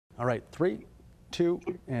All right, 3, 2,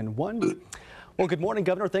 and 1. Well, good morning,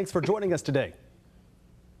 Governor. Thanks for joining us today.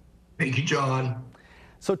 Thank you, John.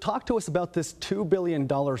 So talk to us about this $2 billion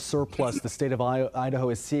surplus the state of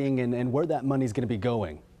Idaho is seeing and where that money is going to be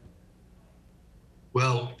going.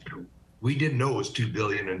 Well, we didn't know it was $2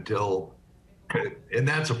 billion until, and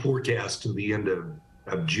that's a forecast to the end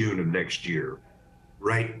of June of next year,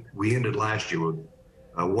 right? We ended last year with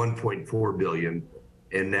 $1.4 billion,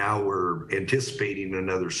 and now we're anticipating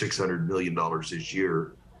another $600 million this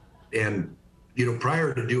year. And,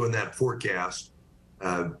 prior to doing that forecast,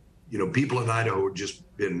 people in Idaho have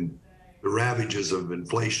just been, the ravages of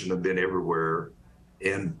inflation have been everywhere.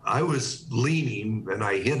 And I was leaning, and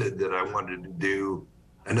I hinted that I wanted to do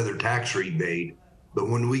another tax rebate. But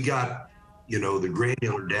when we got, the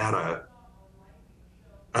granular data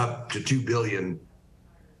up to $2 billion,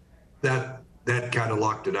 that kind of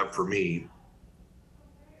locked it up for me.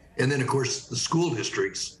 And then, of course, the school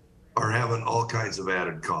districts are having all kinds of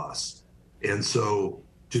added costs. And so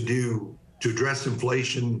to address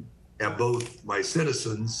inflation at both my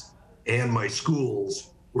citizens and my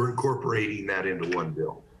schools, we're incorporating that into one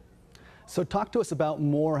bill. So talk to us about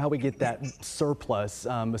more how we get that surplus,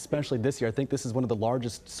 especially this year. I think this is one of the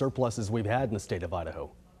largest surpluses we've had in the state of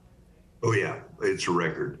Idaho. Oh yeah, it's a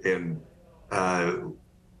record. And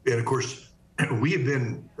of course, we have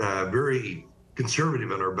been very conservative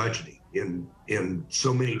in our budgeting in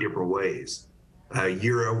so many different ways,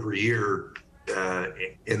 year over year.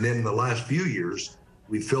 And then the last few years,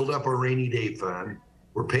 we filled up our rainy day fund.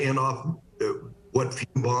 We're paying off what few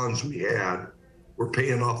bonds we had. We're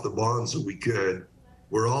paying off the bonds that we could.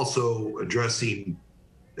 We're also addressing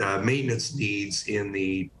maintenance needs in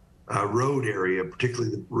the road area,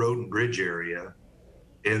 particularly the road and bridge area.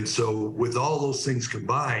 And so with all those things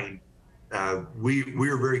combined,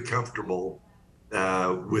 we're very comfortable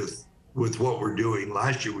with what we're doing.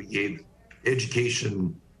 Last year, we gave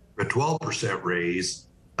education a 12% raise,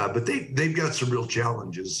 but they've got some real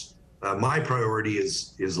challenges. My priority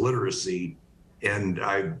is literacy, and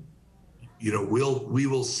we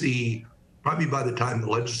will see probably by the time the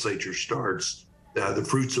legislature starts the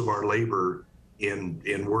fruits of our labor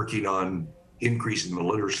in working on increasing the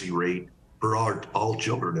literacy rate for all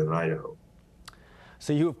children in Idaho.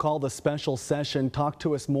 So you have called a special session. Talk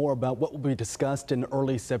to us more about what will be discussed in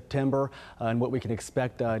early September and what we can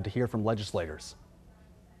expect to hear from legislators.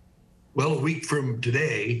 Well, a week from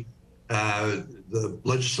today, the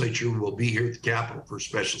legislature will be here at the Capitol for a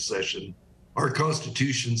special session. Our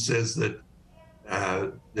Constitution says that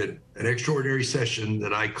that an extraordinary session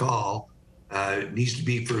that I call needs to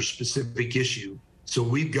be for a specific issue. So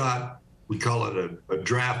we call it a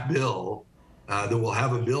draft bill that will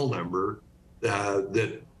have a bill number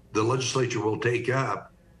that the legislature will take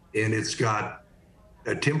up, and it's got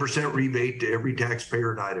a 10% rebate to every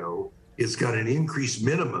taxpayer in Idaho. It's got an increased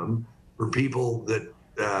minimum for people that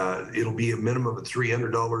it'll be a minimum of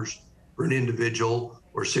 $300 for an individual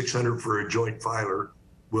or $600 for a joint filer.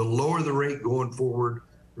 We'll lower the rate going forward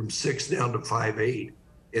from 6 down to 5.8,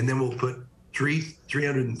 and then we'll put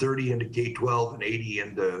 330 into K-12 and 80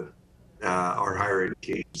 into our higher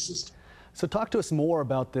education system. So talk to us more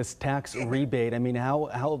about this tax rebate. I mean,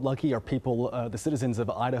 how lucky are people, the citizens of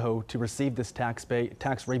Idaho, to receive this tax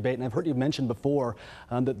rebate? And I've heard you mention before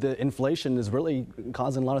that the inflation is really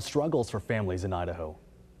causing a lot of struggles for families in Idaho.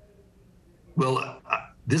 Well,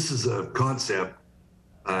 this is a concept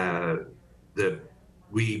that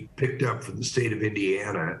we picked up from the state of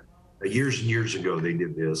Indiana. Years and years ago, they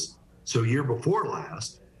did this. So year before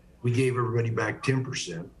last, we gave everybody back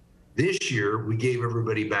 10%. This year, we gave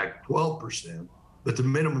everybody back 12%, but the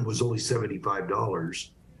minimum was only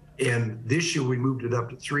 $75. And this year, we moved it up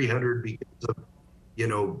to $300 because of,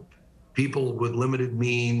 people with limited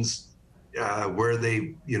means, where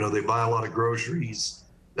they buy a lot of groceries,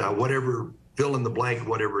 whatever, fill in the blank,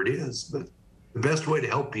 whatever it is. But the best way to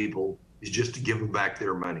help people is just to give them back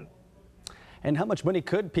their money. And how much money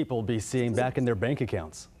could people be seeing back in their bank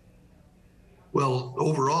accounts? Well,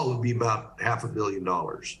 overall, it'd be about $500 million.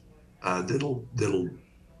 That'll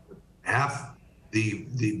half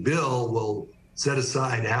the bill will set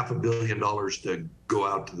aside $500 million to go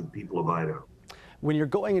out to the people of Idaho. When you're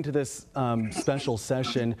going into this special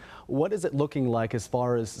session, what is it looking like as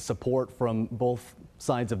far as support from both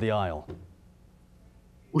sides of the aisle?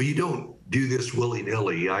 Well, you don't do this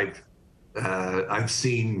willy-nilly. I've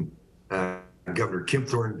seen Governor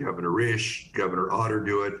Kempthorne, Governor Risch, Governor Otter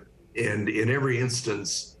do it, and in every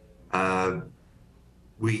instance,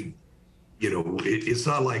 it's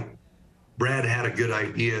not like Brad had a good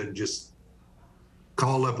idea and just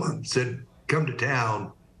called up and said, come to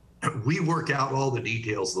town. We work out all the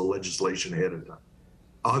details of the legislation ahead of time.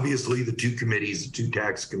 obviously the two committees, the two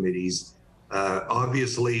tax committees,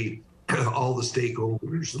 obviously all the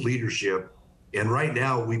stakeholders, the leadership. And right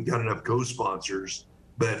now we've got enough co-sponsors,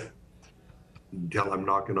 but you can tell I'm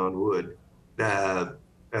knocking on wood.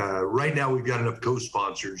 Right now we've got enough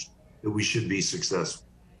co-sponsors that we should be successful.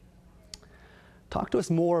 Talk to us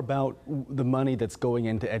more about the money that's going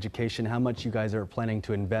into education, how much you guys are planning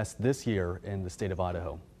to invest this year in the state of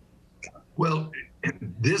Idaho. Well,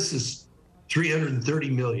 this is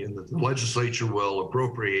 $330 million that the legislature will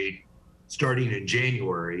appropriate starting in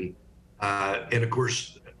January. And of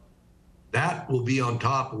course, that will be on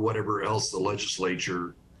top of whatever else the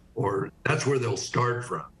legislature, or that's where they'll start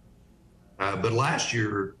from. But last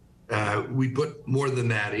year, we put more than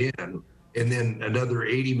that in, and then another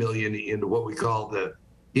 80 million into what we call the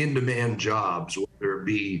in-demand jobs, whether it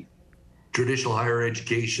be traditional higher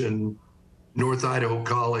education, North Idaho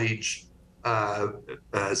College,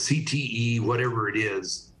 CTE, whatever it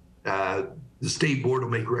is. The state board will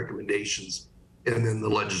make recommendations, and then the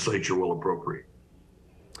legislature will appropriate.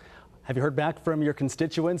 Have you heard back from your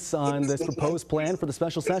constituents on this proposed plan for the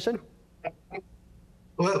special session?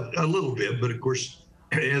 Well, a little bit, but of course,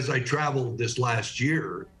 as I traveled this last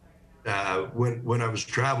year, when I was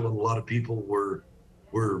traveling, a lot of people were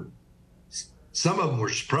some of them were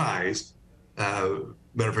surprised. Matter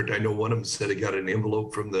of fact, I know one of them said he got an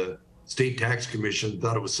envelope from the state tax commission,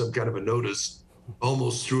 thought it was some kind of a notice,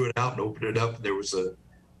 almost threw it out and opened it up. And there was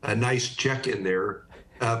a nice check in there.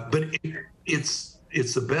 But it's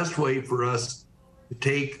the best way for us to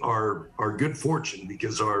take our good fortune,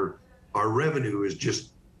 because our revenue is just,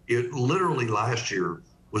 it literally last year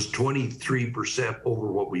was 23% over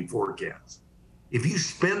what we forecast. If you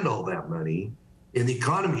spend all that money and the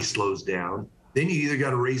economy slows down, then you either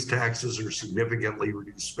got to raise taxes or significantly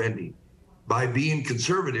reduce spending. By being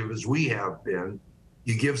conservative, as we have been,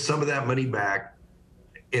 you give some of that money back,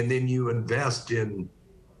 and then you invest in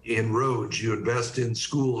roads, you invest in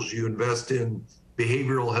schools, you invest in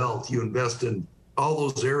behavioral health, you invest in all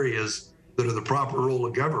those areas that are the proper role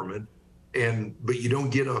of government. But you don't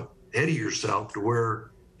get ahead of yourself to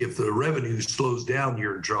where if the revenue slows down,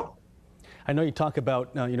 you're in trouble. I know you talk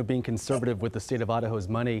about being conservative with the state of Idaho's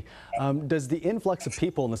money. Does the influx of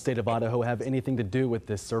people in the state of Idaho have anything to do with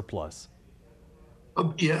this surplus?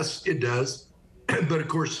 Yes, it does. But of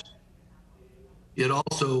course, it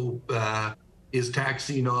also is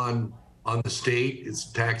taxing on the state.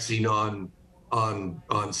 It's taxing on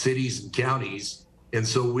cities and counties, and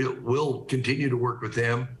so we'll continue to work with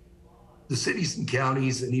them. The cities and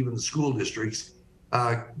counties and even the school districts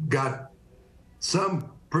got some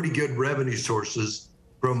pretty good revenue sources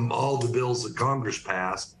from all the bills that Congress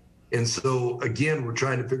passed. And so again, we're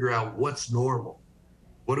trying to figure out what's normal.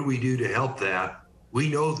 What do we do to help that? We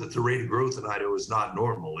know that the rate of growth in Idaho is not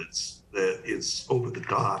normal. It's over the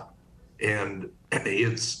top. And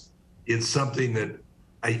it's something that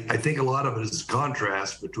I think a lot of it is a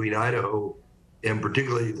contrast between Idaho and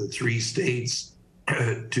particularly the three states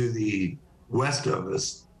to the west of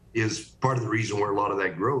us is part of the reason where a lot of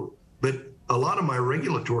that growth. But a lot of my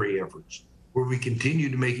regulatory efforts, where we continue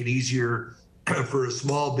to make it easier for a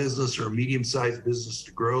small business or a medium-sized business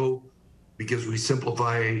to grow, because we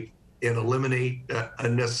simplify and eliminate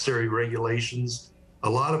unnecessary regulations. A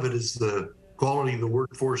lot of it is the quality of the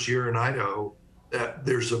workforce here in Idaho.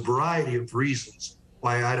 There's a variety of reasons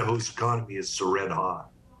why Idaho's economy is so red hot.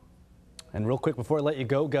 And real quick, before I let you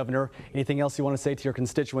go, Governor, anything else you want to say to your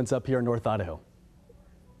constituents up here in North Idaho?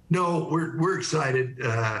 No, we're excited.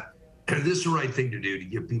 This is the right thing to do to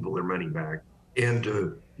give people their money back and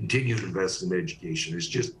to continue to invest in education. It's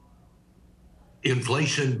just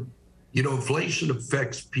inflation. Inflation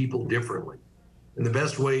affects people differently. And the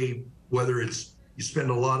best way, whether it's you spend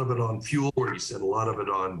a lot of it on fuel or you spend a lot of it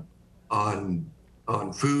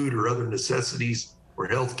on food or other necessities or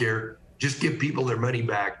healthcare, just give people their money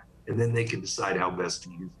back, and then they can decide how best to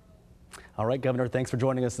use it. All right, Governor, thanks for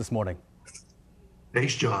joining us this morning.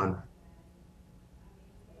 Thanks, John.